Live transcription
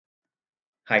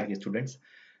Hi dear students,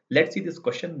 let's see this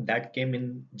question that came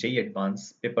in JEE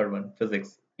Advanced Paper 1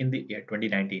 Physics in the year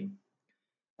 2019.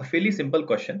 A fairly simple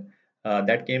question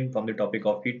that came from the topic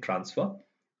of heat transfer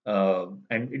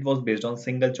and it was based on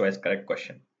single choice correct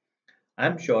question. I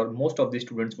am sure most of the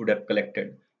students would have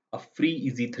collected a free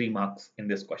easy 3 marks in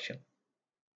this question.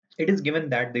 It is given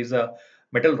that there is a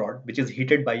metal rod which is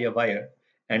heated by a wire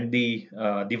and the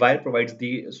wire provides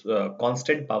the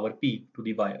constant power P to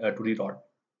the rod.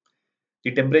 The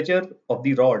temperature of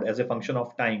the rod as a function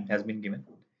of time has been given,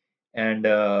 and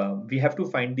we have to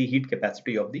find the heat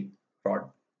capacity of the rod.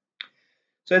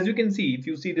 So as you can see, if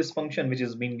you see this function which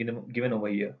is being given over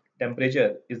here,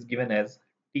 temperature is given as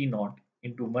T naught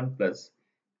into 1 plus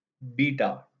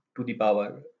beta to the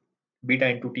power beta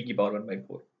into T to the power 1 by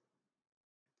 4.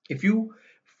 If you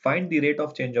find the rate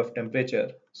of change of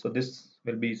temperature, so this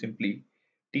will be simply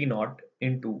T naught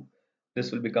into,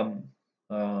 this will become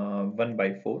 1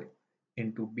 by 4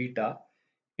 into beta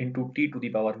into T to the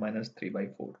power minus 3 by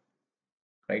 4,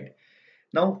 right?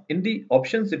 Now in the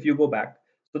options, if you go back,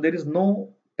 so there is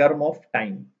no term of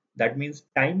time. That means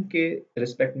time ke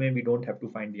respect mein we don't have to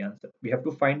find the answer. We have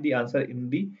to find the answer in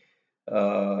the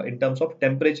in terms of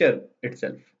temperature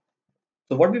itself.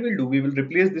 So what we will do, we will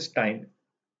replace this time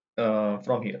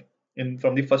from here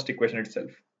from the first equation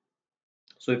itself.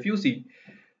 So if you see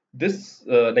this,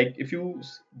 like if you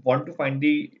want to find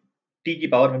the t की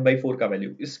power 1 by 4 का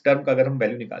value, इस term का अगर हम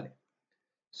value निकालें,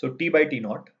 so t by t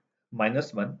naught minus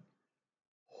 1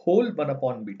 whole 1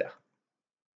 upon beta,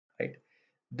 right?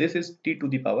 This is t to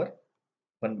the power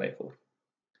 1 by 4.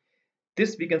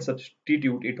 This we can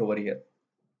substitute it over here.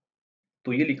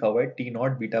 तो ये लिखा हुआ है t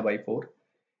naught beta by 4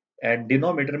 and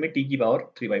denominator में t की power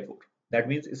 3 by 4.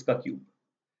 That means इसका cube.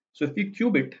 So if we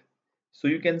cube it, so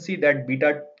you can see that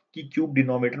beta की cube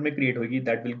denominator में create होगी,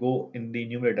 that will go in the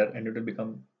numerator and it will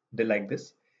become like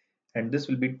this, and this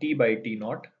will be t by t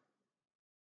naught,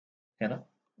 है ना?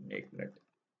 एक minute.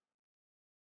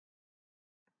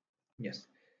 Yes.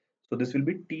 So this will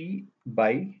be t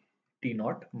by t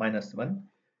naught minus 1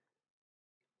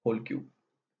 whole cube.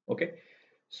 Okay.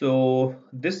 So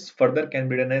this further can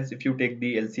be done as if you take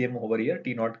the LCM over here,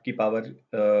 t naught की power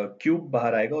cube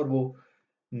बाहर आएगा और वो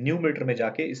numerator में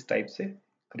जाके इस type से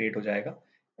create हो जाएगा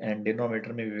and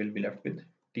denominator में we will be left with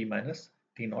t minus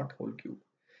t naught whole cube.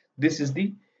 This is the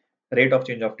rate of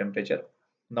change of temperature.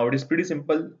 Now it is pretty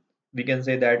simple. We can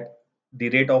say that the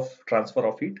rate of transfer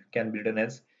of heat can be written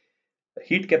as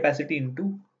heat capacity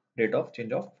into rate of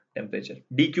change of temperature.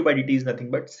 dq by dt is nothing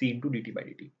but c into dt by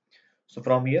dt. So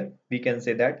from here we can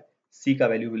say that c ka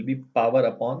value will be power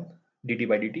upon dt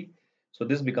by dt. So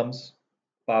this becomes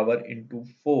power into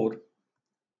 4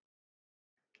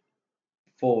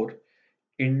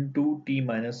 into t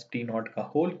minus t naught ka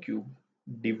whole cube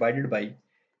divided by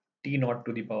t naught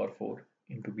to the power 4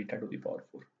 into beta to the power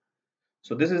 4.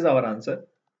 So this is our answer.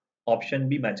 Option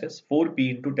B matches 4p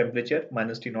into temperature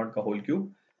minus t naught ka whole cube,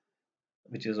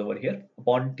 which is over here,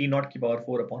 upon t naught ki power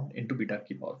 4 upon into beta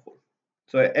ki power 4.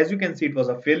 So as you can see, it was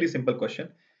a fairly simple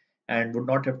question and would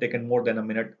not have taken more than a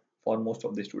minute for most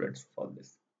of the students for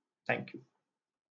this. Thank you.